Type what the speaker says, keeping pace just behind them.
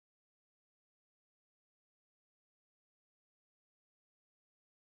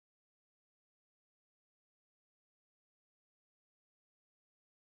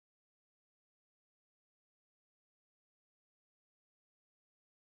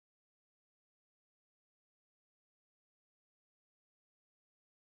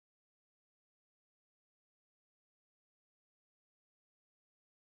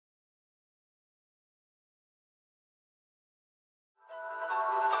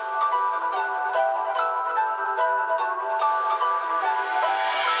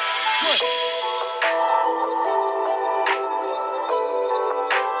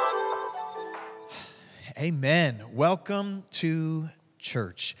Amen. Welcome to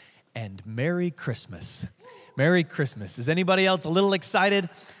church and Merry Christmas. Merry Christmas. Is anybody else a little excited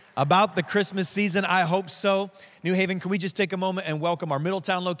about the Christmas season? I hope so. New Haven, can we just take a moment and welcome our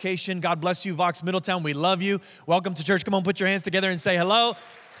Middletown location? God bless you, Vox Middletown. We love you. Welcome to church. Come on, put your hands together and say hello.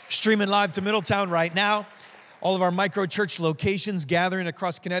 Streaming live to Middletown right now. All of our micro church locations gathering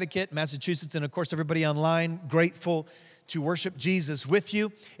across Connecticut, Massachusetts, and of course everybody online. Grateful to worship Jesus with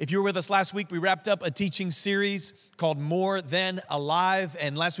you. If you were with us last week, we wrapped up a teaching series called More Than Alive,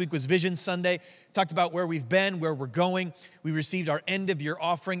 and last week was Vision Sunday. Talked about where we've been, where we're going. We received our end of year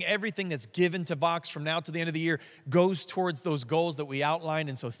offering. Everything that's given to Vox from now to the end of the year goes towards those goals that we outlined,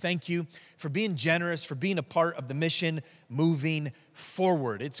 and so thank you for being generous, for being a part of the mission moving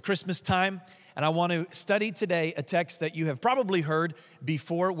forward. It's Christmas time. And I want to study today a text that you have probably heard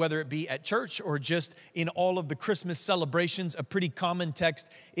before, whether it be at church or just in all of the Christmas celebrations, a pretty common text.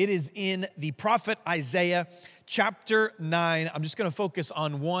 It is in the prophet Isaiah, chapter 9. I'm just going to focus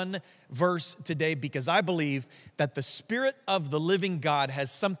on one verse today because I believe that the Spirit of the living God has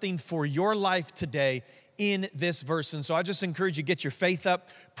something for your life today in this verse. And so I just encourage you, get your faith up,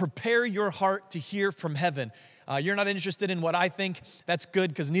 prepare your heart to hear from heaven. You're not interested in what I think. That's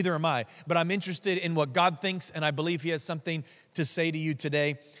good because neither am I. But I'm interested in what God thinks, and I believe He has something to say to you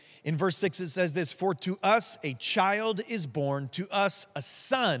today. In verse 6, it says this, "For to us a child is born, to us a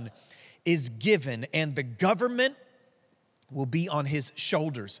son is given, and the government will be on His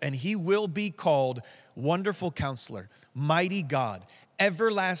shoulders, and He will be called Wonderful Counselor, Mighty God,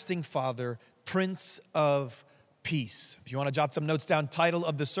 Everlasting Father, Prince of Peace." If you want to jot some notes down, title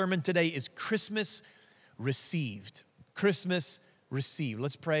of the sermon today is Christmas Received. Christmas received.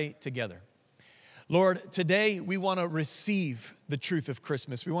 Let's pray together. Lord, today we want to receive the truth of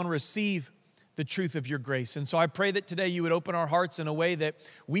Christmas. We want to receive the truth of your grace. And so I pray that today you would open our hearts in a way that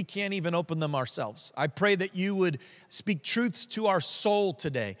we can't even open them ourselves. I pray that you would speak truths to our soul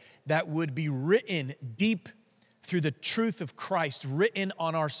today that would be written deep through the truth of Christ, written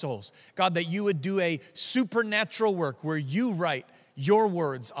on our souls. God, that you would do a supernatural work where you write your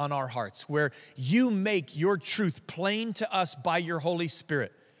words on our hearts, where you make your truth plain to us by your Holy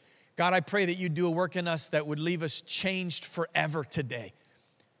Spirit. God, I pray that you do a work in us that would leave us changed forever today.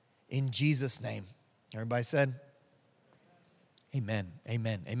 In Jesus' name. Everybody said, amen,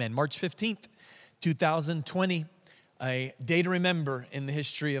 amen, amen. March 15th, 2020, a day to remember in the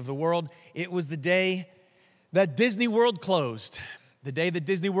history of the world. It was the day that Disney World closed. The day that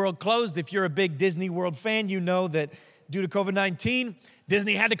Disney World closed, if you're a big Disney World fan, you know that due to COVID-19,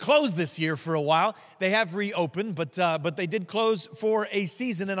 Disney had to close this year for a while. They have reopened, but they did close for a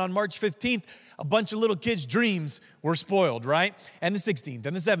season. And on March 15th, a bunch of little kids' dreams were spoiled, right? And the 16th,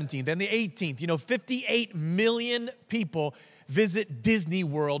 and the 17th, and the 18th. 58 million people visit Disney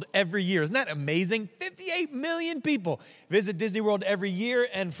World every year. Isn't that amazing? 58 million people visit Disney World every year.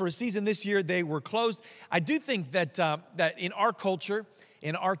 And for a season this year, they were closed. I do think that in our culture,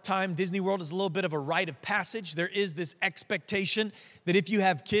 in our time, Disney World is a little bit of a rite of passage. There is this expectation that if you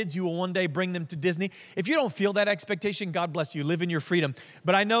have kids, you will one day bring them to Disney. If you don't feel that expectation, God bless you. Live in your freedom.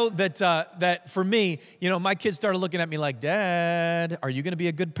 But I know that for me, my kids started looking at me like, "Dad, are you going to be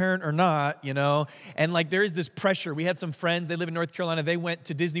a good parent or not?" And there is this pressure. We had some friends. They live in North Carolina. They went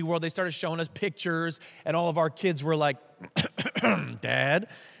to Disney World. They started showing us pictures, and all of our kids were like, "Dad,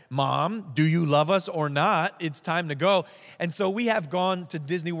 Mom, do you love us or not? It's time to go." And so we have gone to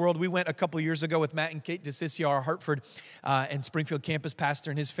Disney World. We went a couple of years ago with Matt and Kate DeCiccio, our Hartford and Springfield campus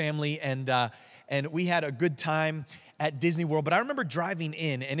pastor and his family, and we had a good time at Disney World. But I remember driving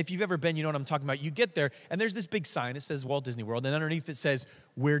in, and if you've ever been, you know what I'm talking about. You get there, and there's this big sign. It says Walt Disney World, and underneath it says,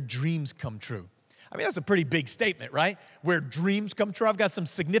 "Where dreams come true." I mean, that's a pretty big statement, right? Where dreams come true. I've got some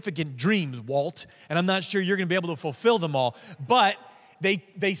significant dreams, Walt, and I'm not sure you're going to be able to fulfill them all, but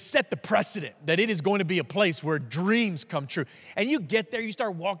they set the precedent that it is going to be a place where dreams come true. And you get there, you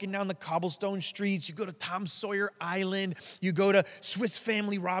start walking down the cobblestone streets, you go to Tom Sawyer Island, you go to Swiss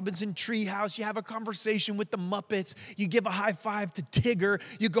Family Robinson Treehouse, you have a conversation with the Muppets, you give a high five to Tigger,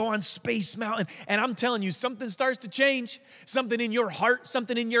 you go on Space Mountain, and I'm telling you, something starts to change. Something in your heart,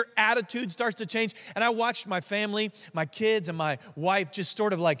 something in your attitude starts to change. And I watched my family, my kids, and my wife just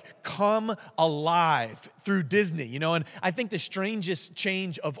sort of come alive through Disney, and I think the strangest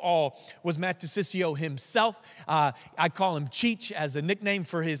change of all was Matt DeCiccio himself. I call him Cheech as a nickname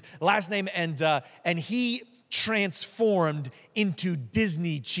for his last name, and he transformed into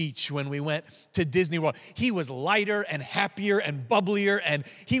Disney Cheech when we went to Disney World. He was lighter and happier and bubblier, and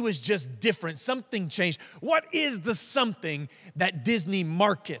he was just different. Something changed. What is the something that Disney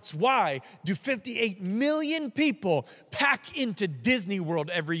markets? Why do 58 million people pack into Disney World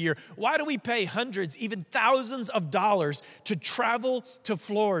every year? Why do we pay hundreds, even thousands of dollars to travel to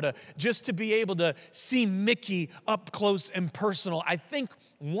Florida just to be able to see Mickey up close and personal? I think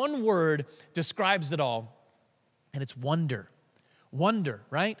one word describes it all, and it's wonder. Wonder,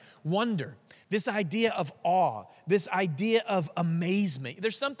 right? Wonder. This idea of awe, this idea of amazement.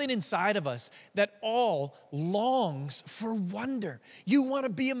 There's something inside of us that all longs for wonder. You want to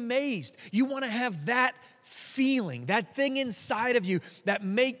be amazed. You want to have that feeling, that thing inside of you that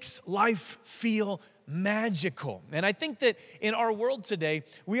makes life feel magical. And I think that in our world today,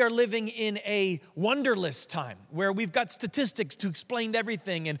 we are living in a wonderless time where we've got statistics to explain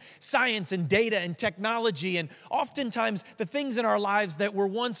everything, and science and data and technology. And oftentimes the things in our lives that were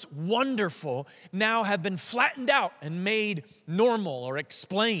once wonderful now have been flattened out and made normal or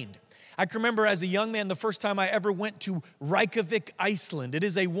explained. I can remember as a young man, the first time I ever went to Reykjavik, Iceland. It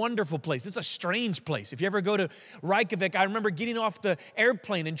is a wonderful place. It's a strange place. If you ever go to Reykjavik, I remember getting off the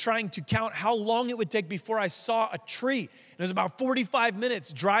airplane and trying to count how long it would take before I saw a tree. It was about 45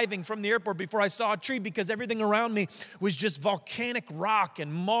 minutes driving from the airport before I saw a tree, because everything around me was just volcanic rock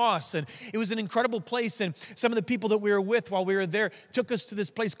and moss. And it was an incredible place. And some of the people that we were with while we were there took us to this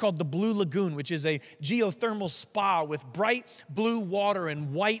place called the Blue Lagoon, which is a geothermal spa with bright blue water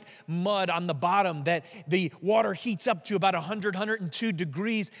and white mud on the bottom, that the water heats up to about 100, 102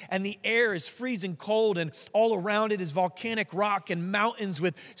 degrees, and the air is freezing cold, and all around it is volcanic rock and mountains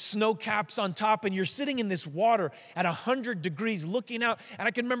with snow caps on top, and you're sitting in this water at 100 degrees looking out. And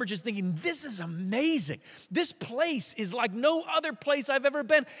I can remember just thinking, this is amazing. This place is like no other place I've ever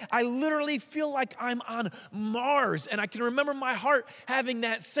been. I literally feel like I'm on Mars. And I can remember my heart having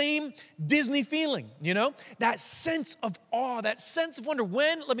that same Disney feeling, you know, that sense of awe, that sense of wonder.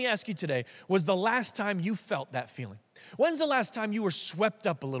 When, let me ask you today, was the last time you felt that feeling? When's the last time you were swept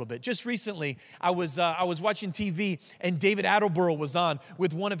up a little bit? Just recently, I was watching TV, and David Attenborough was on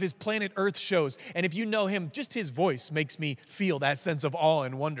with one of his Planet Earth shows. And if you know him, just his voice makes me feel that sense of awe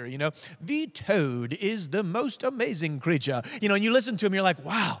and wonder, you know. The toad is the most amazing creature. You know, and you listen to him, you're like,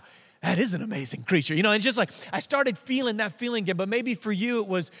 wow, that is an amazing creature. You know, it's just like, I started feeling that feeling again. But maybe for you, it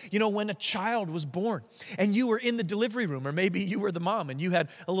was, you know, when a child was born and you were in the delivery room, or maybe you were the mom and you had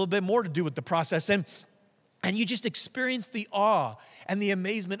a little bit more to do with the process. And you just experience the awe and the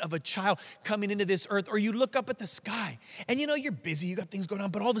amazement of a child coming into this earth. Or you look up at the sky and you know you're busy, you got things going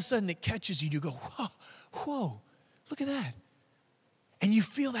on, but all of a sudden it catches you. You go, whoa, look at that. And you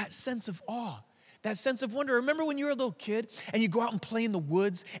feel that sense of awe, that sense of wonder. Remember when you were a little kid and you go out and play in the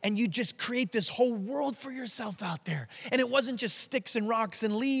woods and you just create this whole world for yourself out there. And it wasn't just sticks and rocks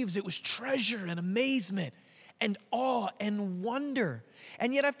and leaves. It was treasure and amazement and awe and wonder.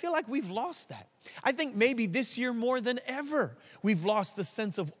 And yet I feel like we've lost that. I think maybe this year more than ever, we've lost the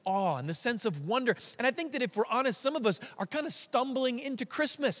sense of awe and the sense of wonder. And I think that if we're honest, some of us are kind of stumbling into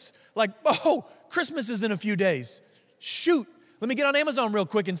Christmas. Like, oh, Christmas is in a few days. Shoot. Let me get on Amazon real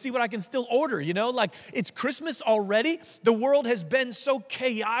quick and see what I can still order, you know? Like, it's Christmas already. The world has been so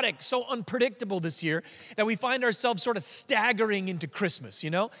chaotic, so unpredictable this year that we find ourselves sort of staggering into Christmas, you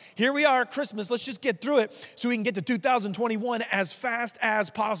know? Here we are, Christmas. Let's just get through it so we can get to 2021 as fast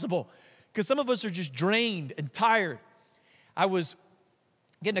as possible. Because some of us are just drained and tired. I was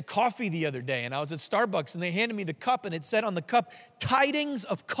getting a coffee the other day, and I was at Starbucks, and they handed me the cup, and it said on the cup, "Tidings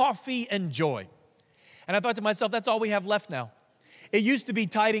of coffee and joy." And I thought to myself, that's all we have left now. It used to be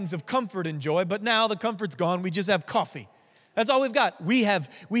tidings of comfort and joy, but now the comfort's gone. We just have coffee. That's all we've got. We have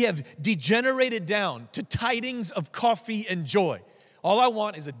degenerated down to tidings of coffee and joy. All I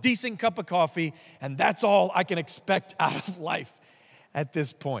want is a decent cup of coffee, and that's all I can expect out of life at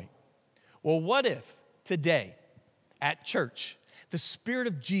this point. Well, what if today at church, the Spirit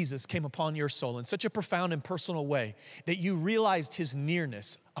of Jesus came upon your soul in such a profound and personal way that you realized His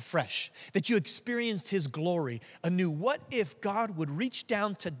nearness afresh, that you experienced His glory anew? What if God would reach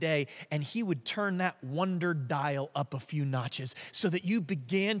down today and He would turn that wonder dial up a few notches so that you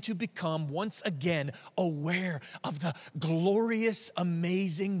began to become once again aware of the glorious,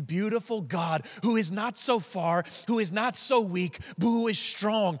 amazing, beautiful God who is not so far, who is not so weak, but who is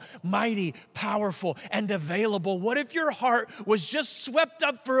strong, mighty, powerful, and available? What if your heart was just swept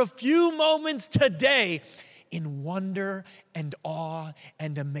up for a few moments today in wonder and awe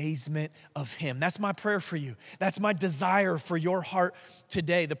and amazement of him. That's my prayer for you. That's my desire for your heart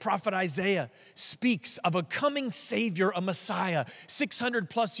today. The prophet Isaiah speaks of a coming Savior, a Messiah, 600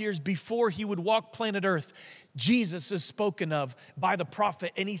 plus years before he would walk planet Earth. Jesus is spoken of by the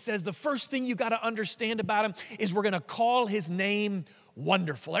prophet, and he says the first thing you got to understand about him is we're going to call his name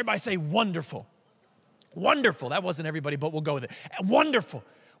Wonderful. Everybody say wonderful. Wonderful. That wasn't everybody, but we'll go with it. Wonderful.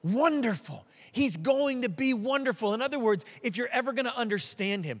 Wonderful. He's going to be wonderful. In other words, if you're ever going to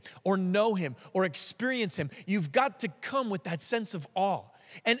understand him or know him or experience him, you've got to come with that sense of awe.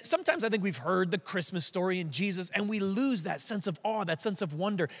 And sometimes I think we've heard the Christmas story in Jesus and we lose that sense of awe, that sense of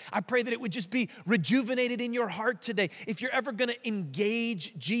wonder. I pray that it would just be rejuvenated in your heart today. If you're ever going to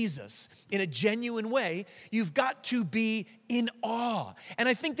engage Jesus in a genuine way, you've got to be in awe. And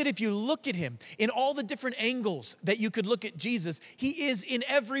I think that if you look at him in all the different angles that you could look at Jesus, he is in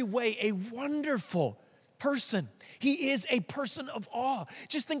every way a wonderful person. He is a person of awe.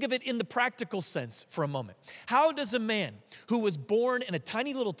 Just think of it in the practical sense for a moment. How does a man who was born in a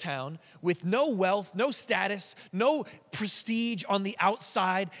tiny little town with no wealth, no status, no prestige on the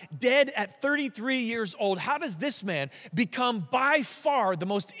outside, dead at 33 years old, how does this man become by far the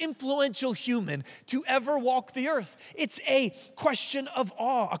most influential human to ever walk the earth? It's a question of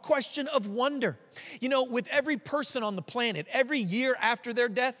awe, a question of wonder. You know, with every person on the planet, every year after their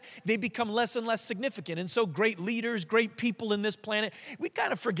death, they become less and less significant. And so great leaders, great people in this planet, we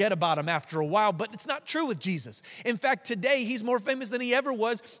kind of forget about them after a while, but it's not true with Jesus. In fact, today, he's more famous than he ever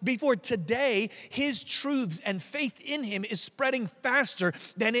was before. Today, his truths and faith in him is spreading faster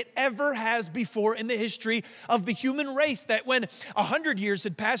than it ever has before in the history of the human race. That when 100 years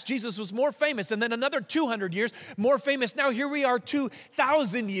had passed, Jesus was more famous, and then another 200 years, more famous. Now here we are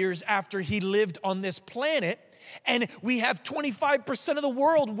 2,000 years after he lived on this planet, and we have 25% of the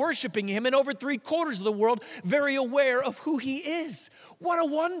world worshiping him and over 3/4 of the world very aware of who he is. What a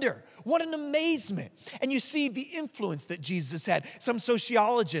wonder. What an amazement. And you see the influence that Jesus had. Some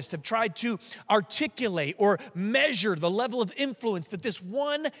sociologists have tried to articulate or measure the level of influence that this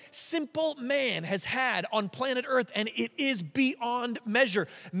one simple man has had on planet Earth, and it is beyond measure.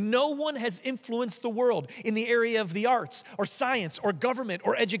 No one has influenced the world in the area of the arts or science or government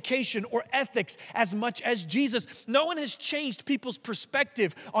or education or ethics as much as Jesus. No one has changed people's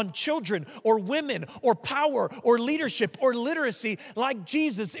perspective on children or women or power or leadership or literacy like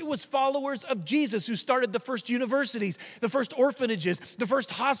Jesus. It was followers of Jesus who started the first universities, the first orphanages, the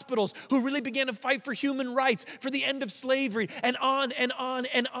first hospitals, who really began to fight for human rights, for the end of slavery, and on and on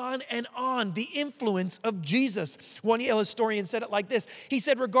and on and on. The influence of Jesus. One Yale historian said it like this. He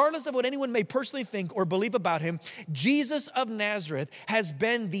said, regardless of what anyone may personally think or believe about him, Jesus of Nazareth has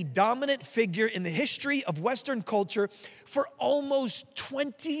been the dominant figure in the history of Western culture for almost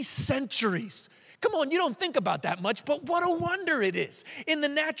 20 centuries. Come on, you don't think about that much, but what a wonder it is. In the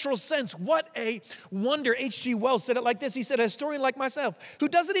natural sense, what a wonder. H.G. Wells said it like this. He said, a historian like myself, who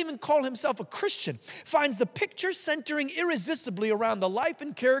doesn't even call himself a Christian, finds the picture centering irresistibly around the life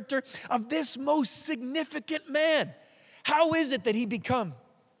and character of this most significant man. How is it that he become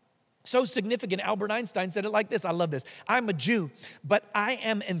so significant? Albert Einstein said it like this. I love this. I'm a Jew, but I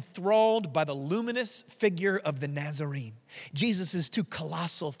am enthralled by the luminous figure of the Nazarene. Jesus is too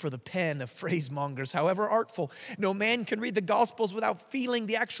colossal for the pen of phrasemongers, however artful. No man can read the Gospels without feeling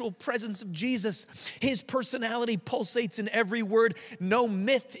the actual presence of Jesus. His personality pulsates in every word. No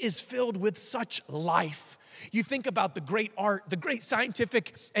myth is filled with such life. You think about the great art, the great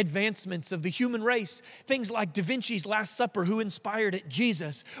scientific advancements of the human race, things like Da Vinci's Last Supper, who inspired it?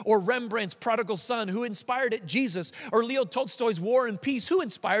 Jesus. Or Rembrandt's Prodigal Son, who inspired it? Jesus. Or Leo Tolstoy's War and Peace, who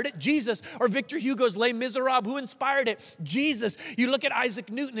inspired it? Jesus. Or Victor Hugo's Les Miserables, who inspired it? Jesus. You look at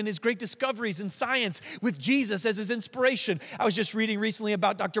Isaac Newton and his great discoveries in science with Jesus as his inspiration. I was just reading recently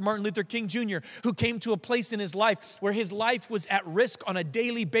about Dr. Martin Luther King Jr., who came to a place in his life where his life was at risk on a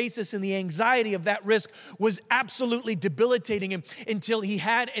daily basis, and the anxiety of that risk was absolutely debilitating him until he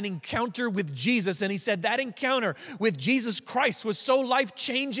had an encounter with Jesus. And he said that encounter with Jesus Christ was so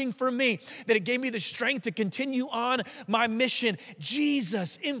life-changing for me that it gave me the strength to continue on my mission.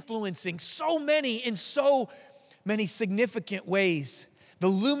 Jesus influencing so many in so many significant ways. The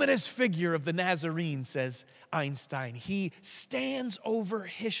luminous figure of the Nazarene, says Einstein. He stands over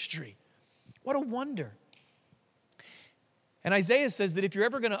history. What a wonder. And Isaiah says that if you're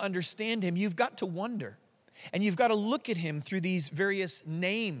ever going to understand him, you've got to wonder. And you've got to look at him through these various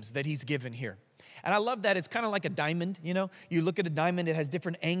names that he's given here. And I love that. It's kind of like a diamond, you know. You look at a diamond, it has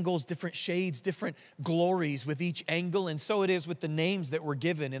different angles, different shades, different glories with each angle. And so it is with the names that were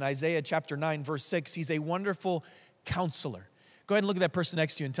given in Isaiah chapter 9, verse 6. He's a wonderful counselor. Go ahead and look at that person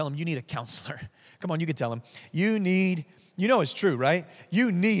next to you and tell them you need a counselor. Come on, you can tell them. You know it's true, right?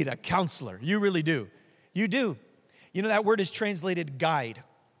 You need a counselor. You really do. You do. You know, that word is translated guide.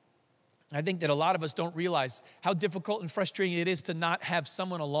 I think that a lot of us don't realize how difficult and frustrating it is to not have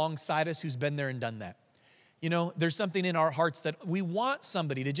someone alongside us who's been there and done that. You know, there's something in our hearts that we want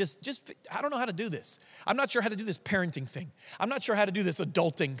somebody to just, I don't know how to do this. I'm not sure how to do this parenting thing. I'm not sure how to do this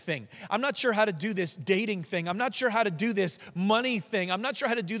adulting thing. I'm not sure how to do this dating thing. I'm not sure how to do this money thing. I'm not sure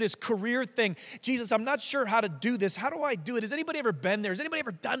how to do this career thing. Jesus, I'm not sure how to do this. How do I do it? Has anybody ever been there? Has anybody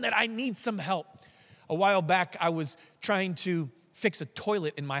ever done that? I need some help. A while back, I was trying to fix a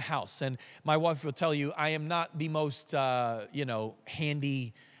toilet in my house. And my wife will tell you, I am not the most,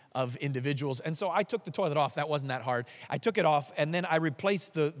 handy of individuals. And so I took the toilet off. That wasn't that hard. I took it off, and then I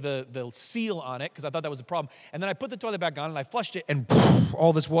replaced the seal on it because I thought that was a problem. And then I put the toilet back on, and I flushed it, and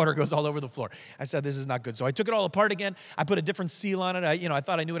all this water goes all over the floor. I said, this is not good. So I took it all apart again. I put a different seal on it. I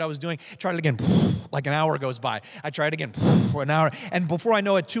thought I knew what I was doing. Tried it again. Like an hour goes by. I tried again. An hour. And before I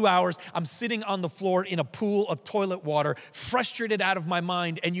know it, 2 hours, I'm sitting on the floor in a pool of toilet water, frustrated out of my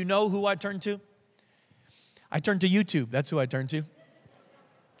mind. And you know who I turned to? I turned to YouTube. That's who I turned to.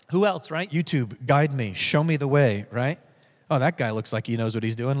 Who else, right? YouTube, guide me, show me the way, right? Oh, that guy looks like he knows what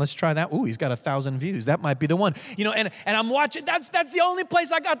he's doing. Let's try that. Ooh, he's got 1,000 views. That might be the one. And I'm watching. That's the only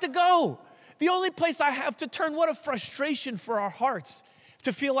place I got to go. The only place I have to turn. What a frustration for our hearts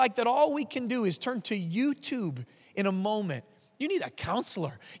to feel like that all we can do is turn to YouTube in a moment. You need a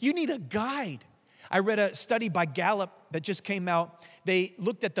counselor. You need a guide. I read a study by Gallup that just came out. They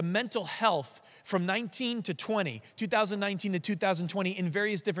looked at the mental health from 2019 to 2020 in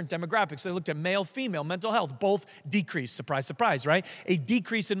various different demographics. They looked at male, female, mental health, both decreased. Surprise, surprise, right? A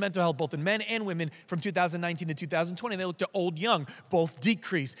decrease in mental health, both in men and women from 2019 to 2020. They looked at old, young, both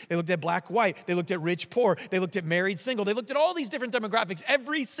decreased. They looked at black, white. They looked at rich, poor. They looked at married, single. They looked at all these different demographics.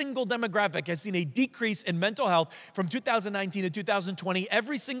 Every single demographic has seen a decrease in mental health from 2019 to 2020.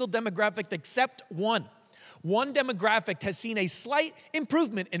 Every single demographic except one. One demographic has seen a slight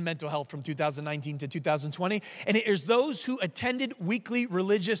improvement in mental health from 2019 to 2020, and it is those who attended weekly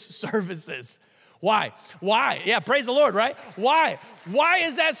religious services. Why? Yeah, praise the Lord, right? Why? Why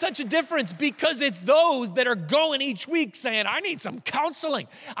is that such a difference? Because it's those that are going each week saying, I need some counseling.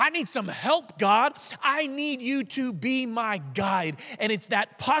 I need some help, God. I need you to be my guide. And it's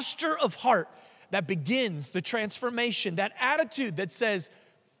that posture of heart that begins the transformation, that attitude that says,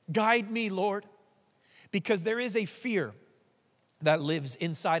 guide me, Lord. Because there is a fear that lives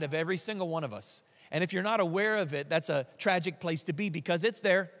inside of every single one of us. And if you're not aware of it, that's a tragic place to be because it's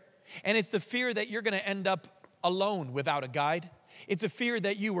there. And it's the fear that you're going to end up alone without a guide. It's a fear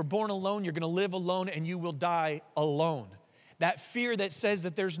that you were born alone, you're going to live alone, and you will die alone. That fear that says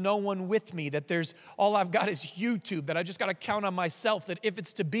that there's no one with me, that there's all I've got is YouTube, that I just got to count on myself, that if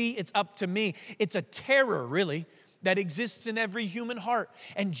it's to be, it's up to me. It's a terror, really, that exists in every human heart.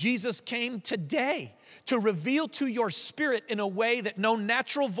 And Jesus came today to reveal to your spirit in a way that no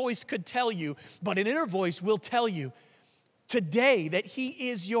natural voice could tell you, but an inner voice will tell you today that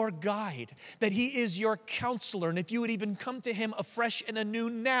he is your guide, that he is your counselor. And if you would even come to him afresh and anew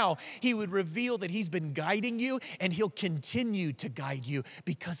now, he would reveal that he's been guiding you and he'll continue to guide you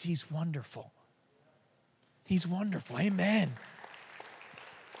because he's wonderful. He's wonderful. Amen.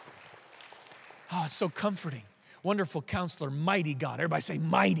 Oh, it's so comforting. Wonderful counselor, mighty God. Everybody say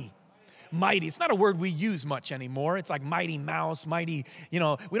mighty. Mighty. It's not a word we use much anymore. It's like mighty mouse, mighty, we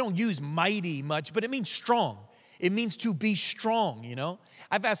don't use mighty much, but it means strong. It means to be strong,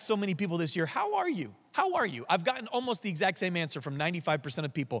 I've asked so many people this year, how are you? How are you? I've gotten almost the exact same answer from 95%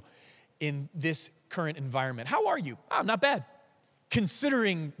 of people in this current environment. How are you? I'm not bad.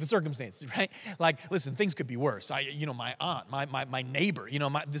 Considering the circumstances, right? Like, listen, things could be worse. My aunt, my neighbor,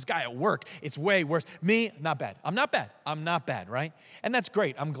 this guy at work, it's way worse. Me, not bad. I'm not bad, right? And that's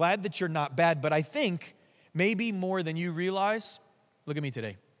great. I'm glad that you're not bad, but I think maybe more than you realize, look at me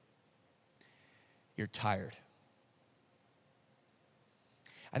today. You're tired.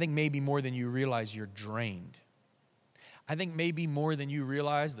 I think maybe more than you realize you're drained. I think maybe more than you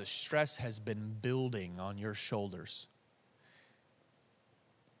realize the stress has been building on your shoulders.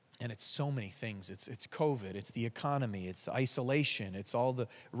 And it's so many things. It's COVID, it's the economy, it's isolation, it's all the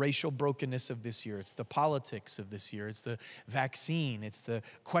racial brokenness of this year, it's the politics of this year, it's the vaccine, it's the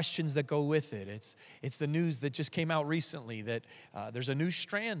questions that go with it, it's the news that just came out recently that there's a new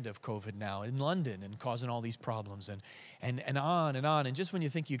strand of COVID now in London and causing all these problems and on and on. And just when you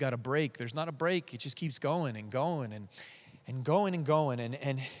think you got a break, there's not a break. It just keeps going and going and going and going.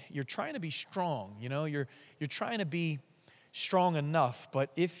 And you're trying to be strong, you're trying to be strong enough,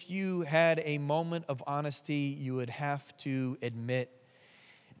 but if you had a moment of honesty, you would have to admit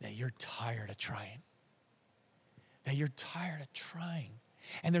that you're tired of trying. That you're tired of trying.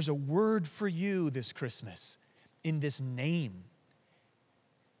 And there's a word for you this Christmas in this name.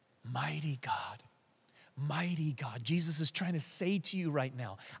 Mighty God. Mighty God. Jesus is trying to say to you right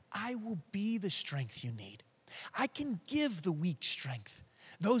now, I will be the strength you need. I can give the weak strength.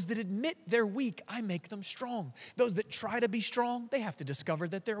 Those that admit they're weak, I make them strong. Those that try to be strong, they have to discover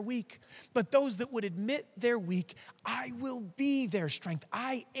that they're weak. But those that would admit they're weak, I will be their strength.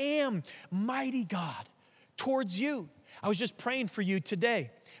 I am mighty God towards you. I was just praying for you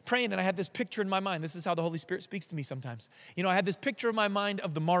today. Praying, and I had this picture in my mind. This is how the Holy Spirit speaks to me sometimes. You know, I had this picture in my mind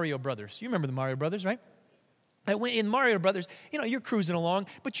of the Mario Brothers. You remember the Mario Brothers, right? In Mario Brothers, you know, you're cruising along,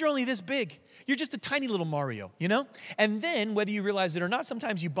 but you're only this big. You're just a tiny little Mario, you know? And then, whether you realize it or not,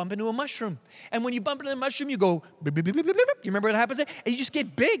 sometimes you bump into a mushroom. And when you bump into a mushroom, you go, beep, beep, beep, beep, beep, beep. You remember what happens there? And you just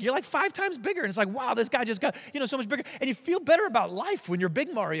get big. You're like 5 times bigger. And it's like, wow, this guy just got, you know, so much bigger. And you feel better about life when you're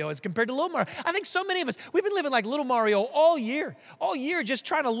big Mario as compared to little Mario. I think so many of us, we've been living like little Mario all year just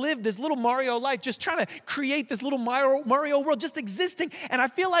trying to live this little Mario life, just trying to create this little Mario world, just existing. And I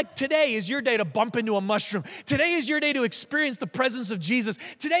feel like today is your day to bump into a mushroom. Today is your day to experience the presence of Jesus.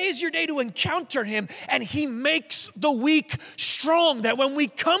 Today is your day to encounter him, and he makes the weak strong, that when we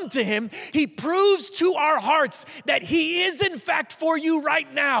come to him, he proves to our hearts that he is in fact for you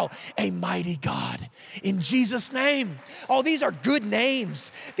right now a mighty God. In Jesus' name. Oh, these are good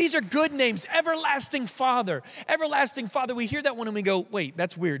names. These are good names. Everlasting Father. Everlasting Father. We hear that one and we go, wait,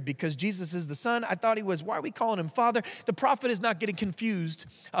 that's weird because Jesus is the Son. I thought he was. Why are we calling him Father? The prophet is not getting confused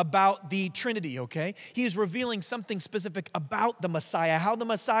about the Trinity, okay? He is revealing something specific about the Messiah, how the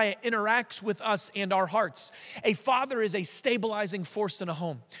Messiah interacts with us and our hearts. A father is a stabilizing force in a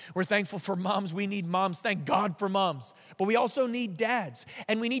home. We're thankful for moms. We need moms. Thank God for moms. But we also need dads,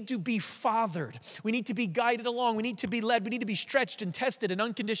 and we need to be fathered. We need to be guided along. We need to be led. We need to be stretched and tested and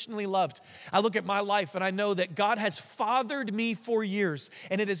unconditionally loved. I look at my life and I know that God has fathered me for years,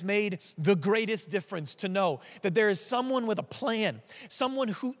 and it has made the greatest difference to know that there is someone with a plan, someone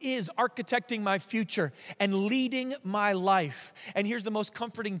who is architecting my future and leading my life. And here's the most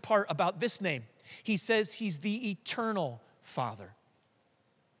comforting part about this name. He says he's the eternal Father.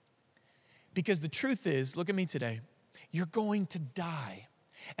 Because the truth is, look at me today, you're going to die.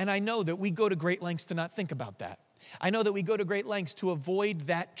 And I know that we go to great lengths to not think about that. I know that we go to great lengths to avoid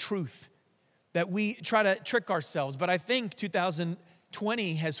that truth, that we try to trick ourselves. But I think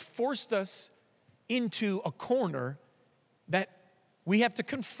 2020 has forced us into a corner that we have to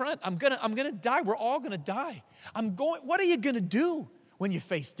confront. I'm gonna die. We're all gonna die. What are you gonna do when you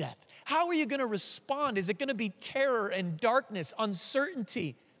face death? How are you gonna respond? Is it gonna be terror and darkness,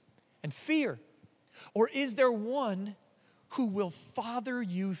 uncertainty and fear? Or is there one who will father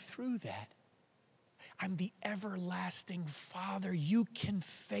you through that? I'm the everlasting Father. You can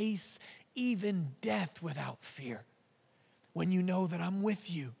face even death without fear when you know that I'm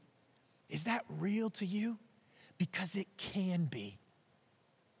with you. Is that real to you? Because it can be.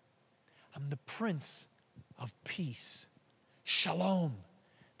 I'm the Prince of Peace. Shalom.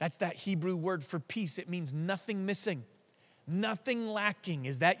 That's that Hebrew word for peace. It means nothing missing, nothing lacking.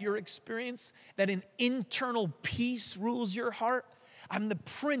 Is that your experience? That an internal peace rules your heart? I'm the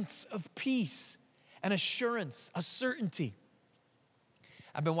Prince of Peace, an assurance, a certainty.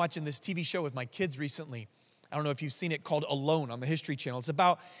 I've been watching this TV show with my kids recently. I don't know if you've seen it, called Alone on the History Channel. It's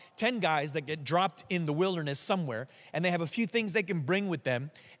about 10 guys that get dropped in the wilderness somewhere, and they have a few things they can bring with them,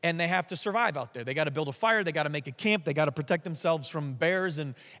 and they have to survive out there. They got to build a fire, they got to make a camp, they got to protect themselves from bears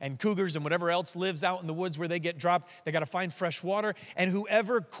and cougars and whatever else lives out in the woods where they get dropped. They got to find fresh water, and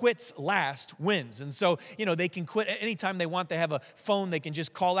whoever quits last wins. And so, they can quit anytime they want. They have a phone, they can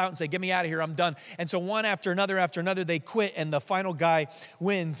just call out and say, get me out of here, I'm done. And so one after another, they quit, and the final guy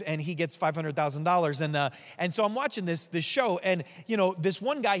wins, and he gets $500,000. And so I'm watching this show, and this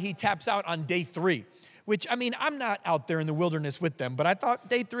one guy, he taps out on day 3, which, I'm not out there in the wilderness with them, but I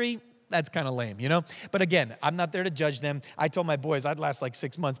thought day 3, that's kind of lame, But again, I'm not there to judge them. I told my boys I'd last like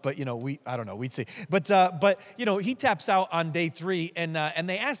 6 months, but I don't know, we'd see. But he taps out on day 3, and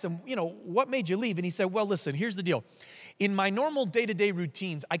they asked him, what made you leave? And he said, well, listen, here's the deal. In my normal day-to-day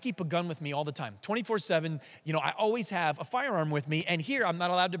routines, I keep a gun with me all the time, 24/7. I always have a firearm with me, and here I'm not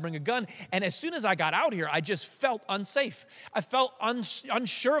allowed to bring a gun. And as soon as I got out here, I just felt unsafe. I felt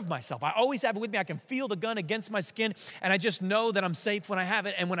unsure of myself. I always have it with me. I can feel the gun against my skin, and I just know that I'm safe when I have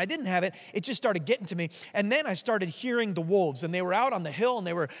it. And when I didn't have it, it just started getting to me. And then I started hearing the wolves, and they were out on the hill, and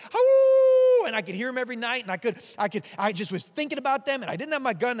they were, "Hoo, woo, and I could hear them every night, and I just was thinking about them, and I didn't have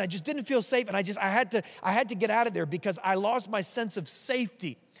my gun, and I just didn't feel safe, and I had to get out of there because I lost my sense of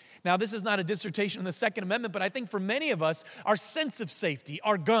safety. Now, this is not a dissertation on the Second Amendment, but I think for many of us, our sense of safety,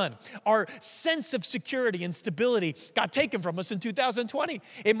 our gun, our sense of security and stability got taken from us in 2020.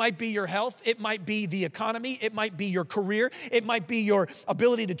 It might be your health. It might be the economy. It might be your career. It might be your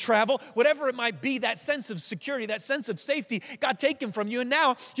ability to travel. Whatever it might be, that sense of security, that sense of safety got taken from you. And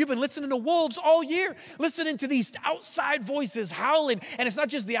now you've been listening to wolves all year, listening to these outside voices howling. And it's not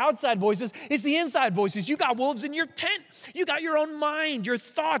just the outside voices, it's the inside voices. You got wolves in your tent. You got your own mind, your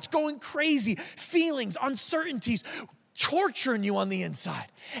thoughts going crazy, feelings, uncertainties, torturing you on the inside.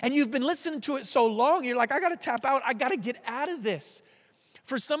 And you've been listening to it so long, you're like, I got to tap out. I got to get out of this.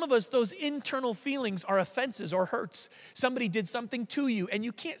 For some of us, those internal feelings are offenses or hurts. Somebody did something to you, and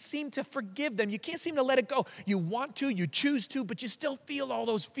you can't seem to forgive them. You can't seem to let it go. You want to, you choose to, but you still feel all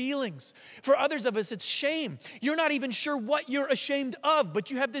those feelings. For others of us, it's shame. You're not even sure what you're ashamed of,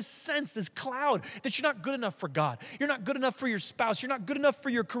 but you have this sense, this cloud, that you're not good enough for God. You're not good enough for your spouse. You're not good enough for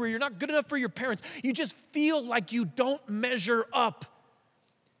your career. You're not good enough for your parents. You just feel like you don't measure up.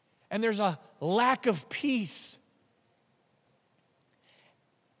 And there's a lack of peace.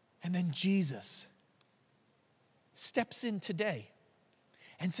 And then Jesus steps in today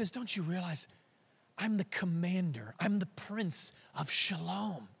and says, don't you realize I'm the commander, I'm the prince of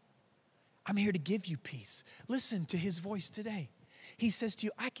shalom. I'm here to give you peace. Listen to his voice today. He says to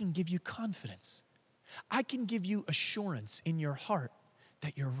you, I can give you confidence. I can give you assurance in your heart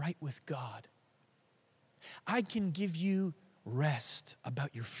that you're right with God. I can give you rest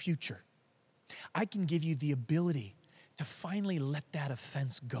about your future. I can give you the ability to finally let that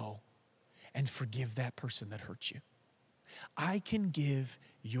offense go and forgive that person that hurt you. I can give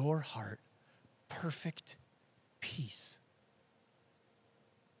your heart perfect peace.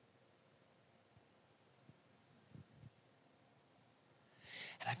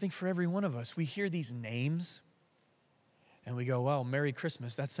 And I think for every one of us, we hear these names and we go, well, Merry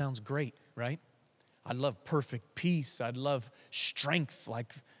Christmas, that sounds great, right? I'd love perfect peace. I'd love strength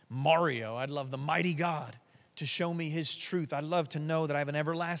like Mario. I'd love the mighty God to show me his truth. I'd love to know that I have an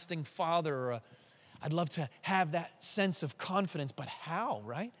everlasting Father. I'd love to have that sense of confidence, but how,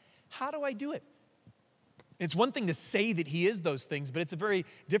 right? How do I do it? It's one thing to say that he is those things, but it's a very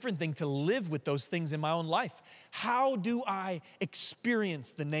different thing to live with those things in my own life. How do I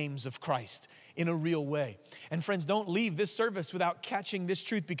experience the names of Christ in a real way? And friends, don't leave this service without catching this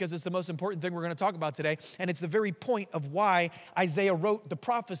truth, because it's the most important thing we're going to talk about today. And it's the very point of why Isaiah wrote the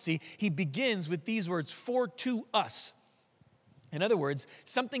prophecy. He begins with these words, for to us. In other words,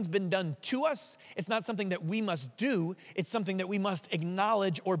 something's been done to us. It's not something that we must do. It's something that we must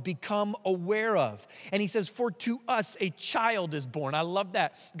acknowledge or become aware of. And he says, for to us a child is born. I love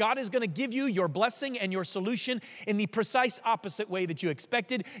that. God is going to give you your blessing and your solution in the precise opposite way that you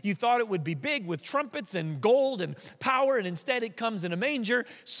expected. You thought it would be big with trumpets and gold and power, and instead it comes in a manger,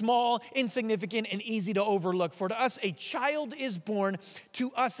 small, insignificant, and easy to overlook. For to us a child is born, to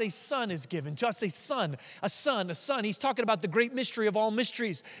us a son is given. To us a son, a son, a son. He's talking about the great mystery of all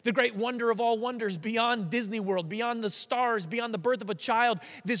mysteries, the great wonder of all wonders, beyond Disney World, beyond the stars, beyond the birth of a child,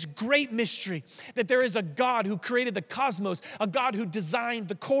 this great mystery that there is a God who created the cosmos, a God who designed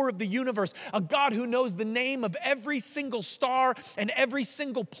the core of the universe, a God who knows the name of every single star and every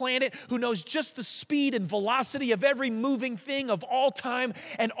single planet, who knows just the speed and velocity of every moving thing of all time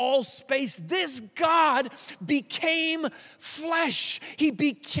and all space. This God became flesh. He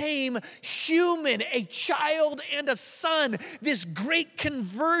became human, a child and a son. This great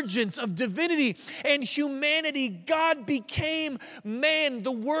convergence of divinity and humanity. God became man.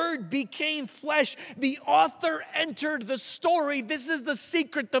 The Word became flesh. The author entered the story. This is the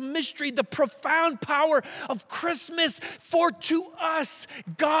secret, the mystery, the profound power of Christmas. For to us,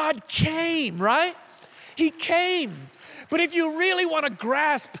 God came, right? He came. But if you really want to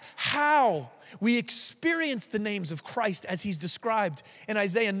grasp how we experience the names of Christ as he's described in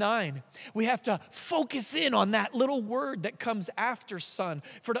Isaiah 9, we have to focus in on that little word that comes after son.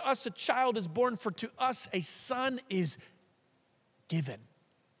 For to us a child is born, for to us a son is given.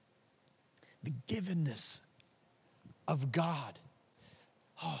 The givenness of God.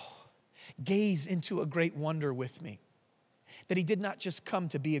 Oh, gaze into a great wonder with me. That he did not just come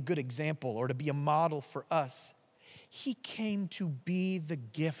to be a good example or to be a model for us. He came to be the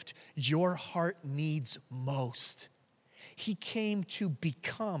gift your heart needs most. He came to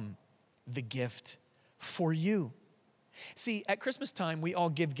become the gift for you. See, at Christmas time, we all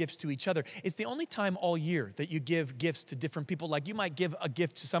give gifts to each other. It's the only time all year that you give gifts to different people. Like you might give a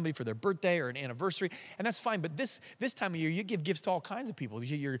gift to somebody for their birthday or an anniversary, and that's fine. But this time of year, you give gifts to all kinds of people.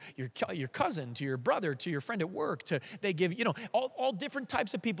 Your cousin, to your brother, to your friend at work. They give, all different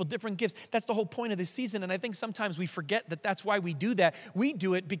types of people, different gifts. That's the whole point of this season. And I think sometimes we forget that that's why we do that. We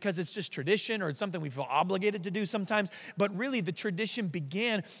do it because it's just tradition or it's something we feel obligated to do sometimes. But really, the tradition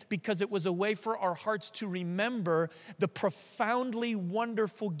began because it was a way for our hearts to remember the profoundly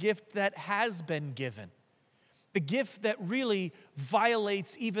wonderful gift that has been given. The gift that really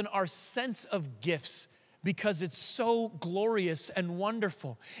violates even our sense of gifts because it's so glorious and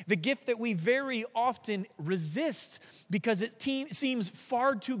wonderful. The gift that we very often resist because it seems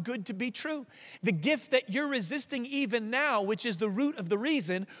far too good to be true. The gift that you're resisting even now, which is the root of the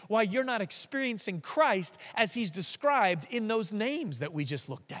reason why you're not experiencing Christ as he's described in those names that we just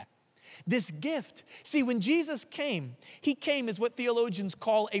looked at. This gift. See, when Jesus came, he came as what theologians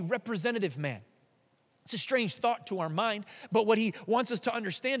call a representative man. It's a strange thought to our mind, but what he wants us to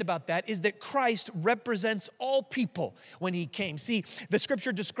understand about that is that Christ represents all people when he came. See, the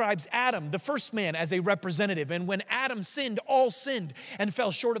scripture describes Adam, the first man, as a representative. And when Adam sinned, all sinned and fell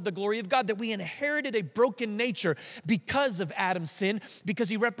short of the glory of God, that we inherited a broken nature because of Adam's sin, because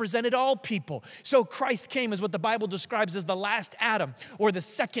he represented all people. So Christ came as what the Bible describes as the last Adam, or the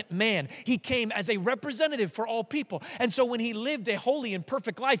second man. He came as a representative for all people. And so when he lived a holy and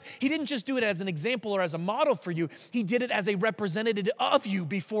perfect life, he didn't just do it as an example or as a model for you. He did it as a representative of you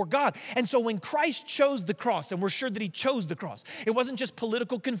before God. And so when Christ chose the cross, and we're sure that he chose the cross, it wasn't just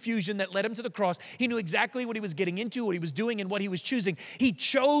political confusion that led him to the cross. He knew exactly what he was getting into, what he was doing, and what he was choosing. He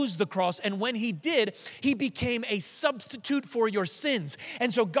chose the cross, and when he did, he became a substitute for your sins.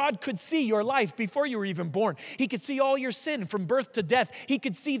 And so God could see your life before you were even born. He could see all your sin from birth to death. He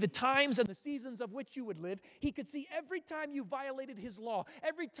could see the times and the seasons of which you would live. He could see every time you violated his law,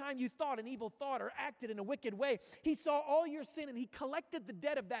 every time you thought an evil thought or acted in a wicked way. He saw all your sin and he collected the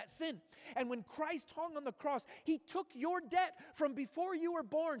debt of that sin. And when Christ hung on the cross, he took your debt from before you were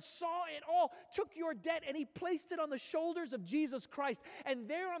born, saw it all, took your debt, and he placed it on the shoulders of Jesus Christ. And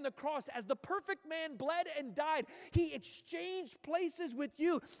there on the cross, as the perfect man bled and died, he exchanged places with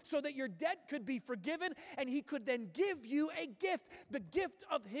you so that your debt could be forgiven, and he could then give you a gift, the gift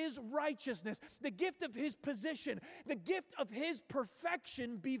of his righteousness, the gift of his position, the gift of his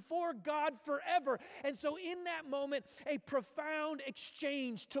perfection before God forever. And so in that moment, a profound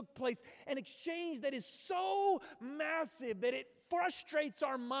exchange took place, an exchange that is so massive that it frustrates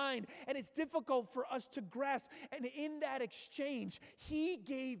our mind and it's difficult for us to grasp. And in that exchange, he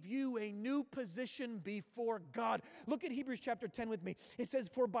gave you a new position before God. Look at Hebrews chapter 10 with me. It says,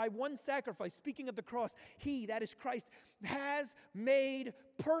 for by one sacrifice, speaking of the cross, he, that is Christ, has made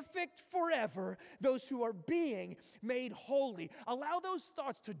perfect forever those who are being made holy. Allow those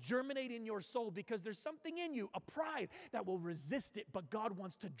thoughts to germinate in your soul, because there's something in you, a pride that will resist it, but God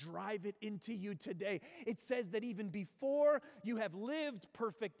wants to drive it into you today. It says that even before you have lived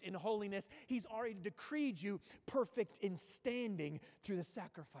perfect in holiness, he's already decreed you perfect in standing through the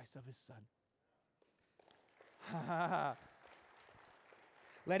sacrifice of his son.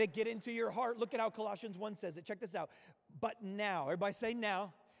 Let it get into your heart. Look at how Colossians 1 says it. Check this out. But now, everybody say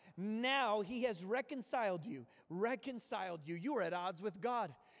now. Now he has reconciled you. Reconciled you. You were at odds with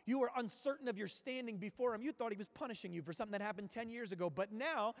God. You were uncertain of your standing before him. You thought he was punishing you for something that happened 10 years ago. But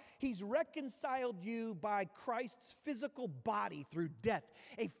now he's reconciled you by Christ's physical body through death.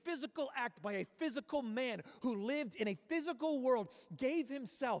 A physical act by a physical man who lived in a physical world, gave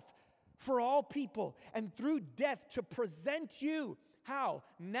himself for all people, and through death to present you. How?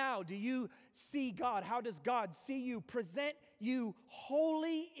 Now do you see God? How does God see you? Present you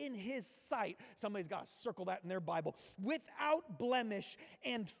holy in his sight. Somebody's got to circle that in their Bible. Without blemish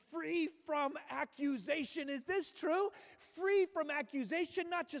and free from accusation. Is this true? Free from accusation,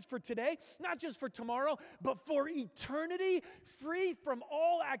 not just for today, not just for tomorrow, but for eternity. Free from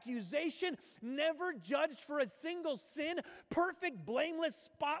all accusation, never judged for a single sin, perfect, blameless,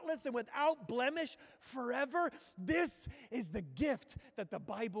 spotless, and without blemish forever. This is the gift that the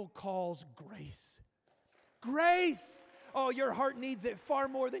Bible calls grace. Grace. Oh, your heart needs it far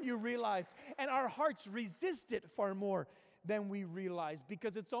more than you realize. And our hearts resist it far more than we realize,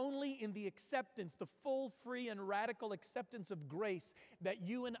 because it's only in the acceptance, the full, free, and radical acceptance of grace, that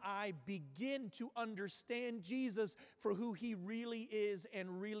you and I begin to understand Jesus for who he really is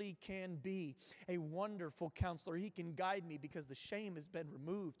and really can be. A wonderful counselor. He can guide me because the shame has been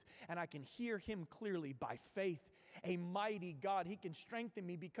removed, and I can hear him clearly by faith. A mighty God. He can strengthen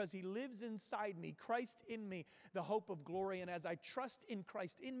me because he lives inside me, Christ in me, the hope of glory. And as I trust in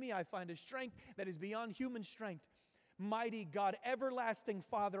Christ in me, I find a strength that is beyond human strength. Mighty God, everlasting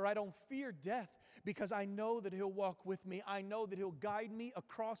Father, I don't fear death because I know that He'll walk with me. I know that He'll guide me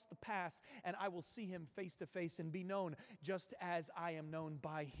across the path, and I will see Him face to face and be known just as I am known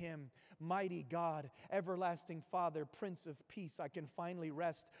by Him. Mighty God, everlasting Father, Prince of Peace, I can finally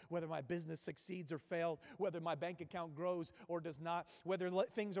rest whether my business succeeds or fails, whether my bank account grows or does not, whether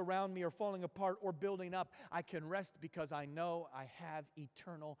things around me are falling apart or building up. I can rest because I know I have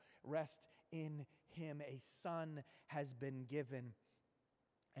eternal rest in Him. A Son has been given,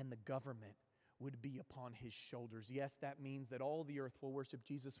 and the government would be upon His shoulders. Yes, that means that all the earth will worship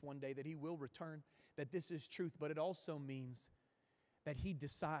Jesus one day, that He will return, that this is truth, but it also means that He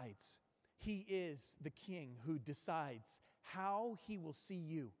decides. He is the King who decides how He will see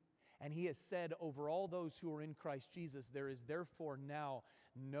you. And He has said over all those who are in Christ Jesus, there is therefore now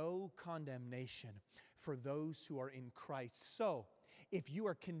no condemnation for those who are in Christ. So, if you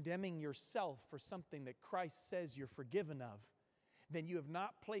are condemning yourself for something that Christ says you're forgiven of, then you have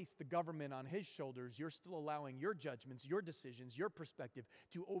not placed the government on His shoulders. You're still allowing your judgments, your decisions, your perspective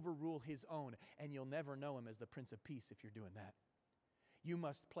to overrule His own, and you'll never know Him as the Prince of Peace if you're doing that. You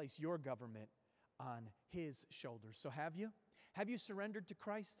must place your government on His shoulders. So have you? Have you surrendered to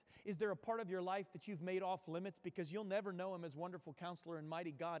Christ? Is there a part of your life that you've made off limits because you'll never know Him as wonderful counselor and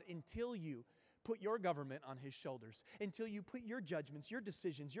mighty God until you put your government on His shoulders, until you put your judgments, your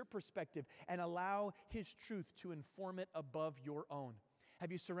decisions, your perspective, and allow His truth to inform it above your own?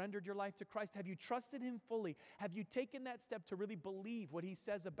 Have you surrendered your life to Christ? Have you trusted Him fully? Have you taken that step to really believe what He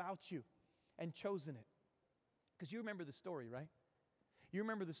says about you and chosen it? Because you remember the story, right? You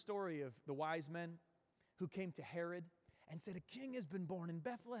remember the story of the wise men who came to Herod and said, a king has been born in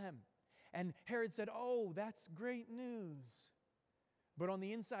Bethlehem. And Herod said, oh, that's great news. But on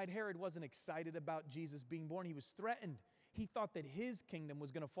the inside, Herod wasn't excited about Jesus being born. He was threatened. He thought that his kingdom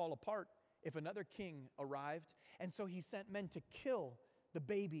was going to fall apart if another king arrived. And so he sent men to kill the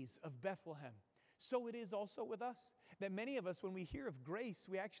babies of Bethlehem. So it is also with us, that many of us, when we hear of grace,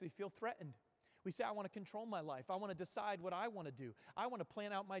 we actually feel threatened. We say, I want to control my life. I want to decide what I want to do. I want to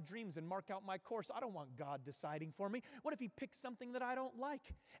plan out my dreams and mark out my course. I don't want God deciding for me. What if He picks something that I don't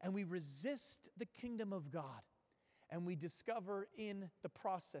like? And we resist the kingdom of God. And we discover in the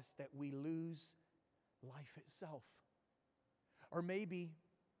process that we lose life itself. Or maybe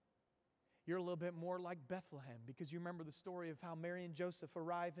you're a little bit more like Bethlehem, because you remember the story of how Mary and Joseph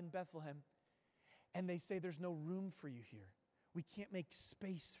arrive in Bethlehem. And they say, there's no room for you here. We can't make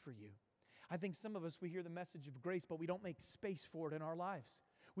space for you. I think some of us, we hear the message of grace, but we don't make space for it in our lives.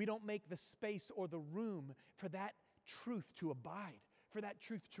 We don't make the space or the room for that truth to abide, for that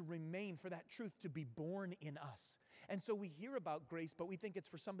truth to remain, for that truth to be born in us. And so we hear about grace, but we think it's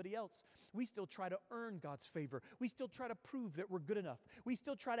for somebody else. We still try to earn God's favor. We still try to prove that we're good enough. We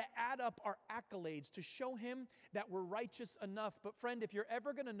still try to add up our accolades to show Him that we're righteous enough. But friend, if you're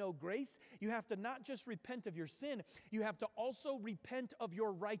ever going to know grace, you have to not just repent of your sin, you have to also repent of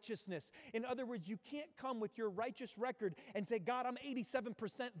your righteousness. In other words, you can't come with your righteous record and say, God, I'm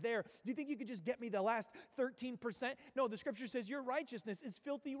 87% there. Do you think you could just get me the last 13%? No, the scripture says your righteousness is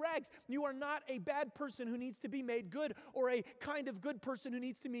filthy rags. You are not a bad person who needs to be made good, or a kind of good person who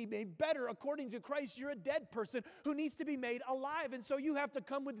needs to be made better. According to Christ, you're a dead person who needs to be made alive. And so you have to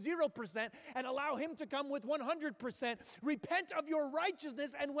come with 0% and allow Him to come with 100%. Repent of your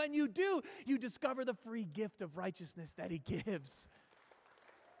righteousness, and when you do, you discover the free gift of righteousness that He gives.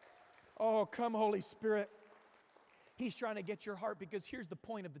 Oh, come Holy Spirit. He's trying to get your heart, because here's the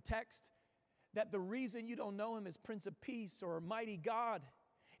point of the text. That the reason you don't know Him as Prince of Peace or Mighty God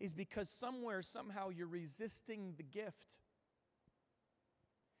is because somewhere, somehow, you're resisting the gift.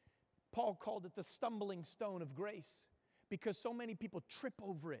 Paul called it the stumbling stone of grace, because so many people trip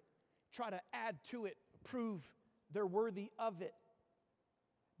over it, try to add to it, prove they're worthy of it.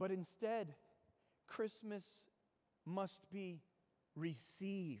 But instead, Christmas must be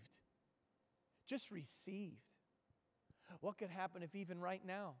received. Just received. What could happen if even right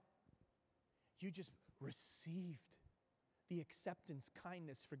now, you just received the acceptance,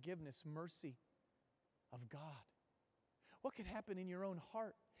 kindness, forgiveness, mercy of God? What could happen in your own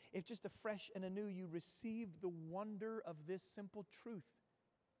heart if just afresh and anew you received the wonder of this simple truth?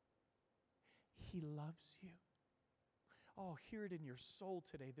 He loves you. Oh, hear it in your soul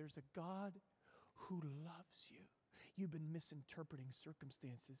today. There's a God who loves you. You've been misinterpreting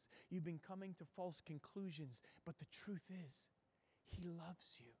circumstances. You've been coming to false conclusions. But the truth is, He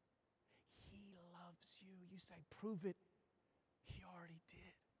loves you. He loves you. You say, prove it. He already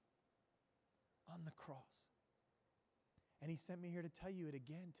did on the cross. And He sent me here to tell you it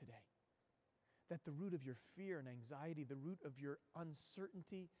again today. that the root of your fear and anxiety, the root of your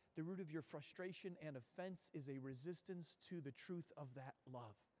uncertainty, the root of your frustration and offense is a resistance to the truth of that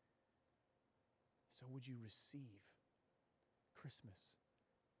love. So would you receive Christmas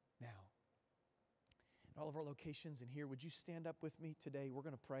now? At all of our locations in here, would you stand up with me today? We're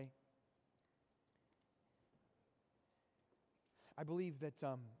going to pray. I believe that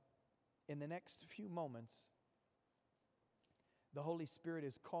in the next few moments, the Holy Spirit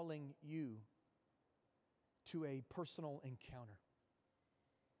is calling you to a personal encounter.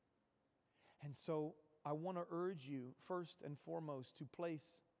 And so I want to urge you, first and foremost, to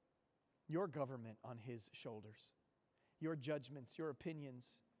place your government on His shoulders. Your judgments, your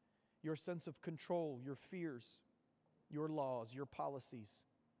opinions, your sense of control, your fears, your laws, your policies.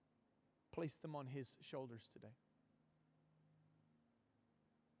 Place them on His shoulders today.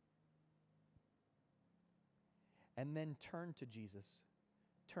 And then turn to Jesus.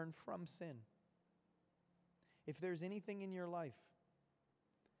 Turn from sin. If there's anything in your life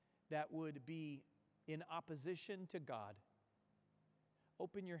that would be in opposition to God,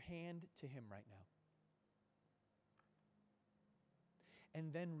 open your hand to Him right now.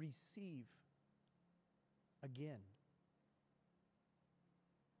 And then receive again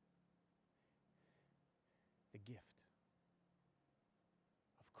the gift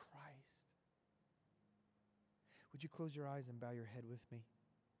of Christ. Would you close your eyes and bow your head with me?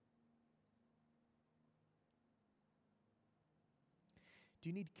 Do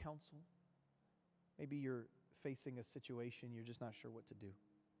you need counsel? Maybe you're facing a situation, you're just not sure what to do.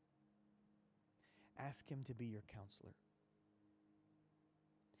 Ask Him to be your counselor.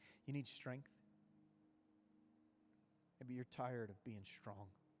 You need strength. Maybe you're tired of being strong.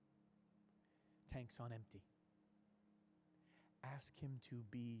 Tank's on empty. Ask Him to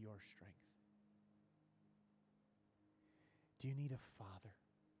be your strength. Do you need a father?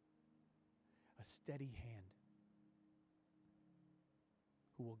 A steady hand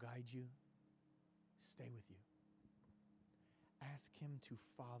who will guide you, stay with you. Ask Him to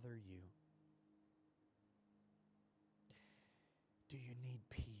father you. Do you need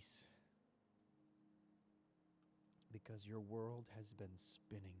peace? Because your world has been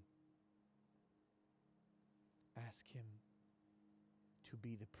spinning. Ask Him to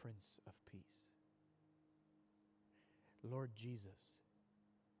be the Prince of Peace. Lord Jesus,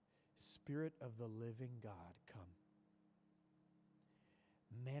 Spirit of the living God, come.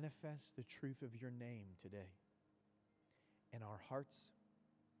 Manifest the truth of your name today in our hearts,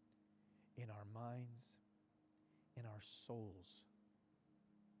 in our minds, in our souls.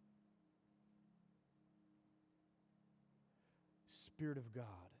 Spirit of God,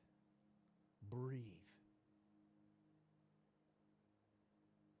 breathe.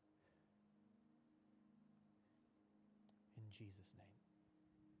 In Jesus' name.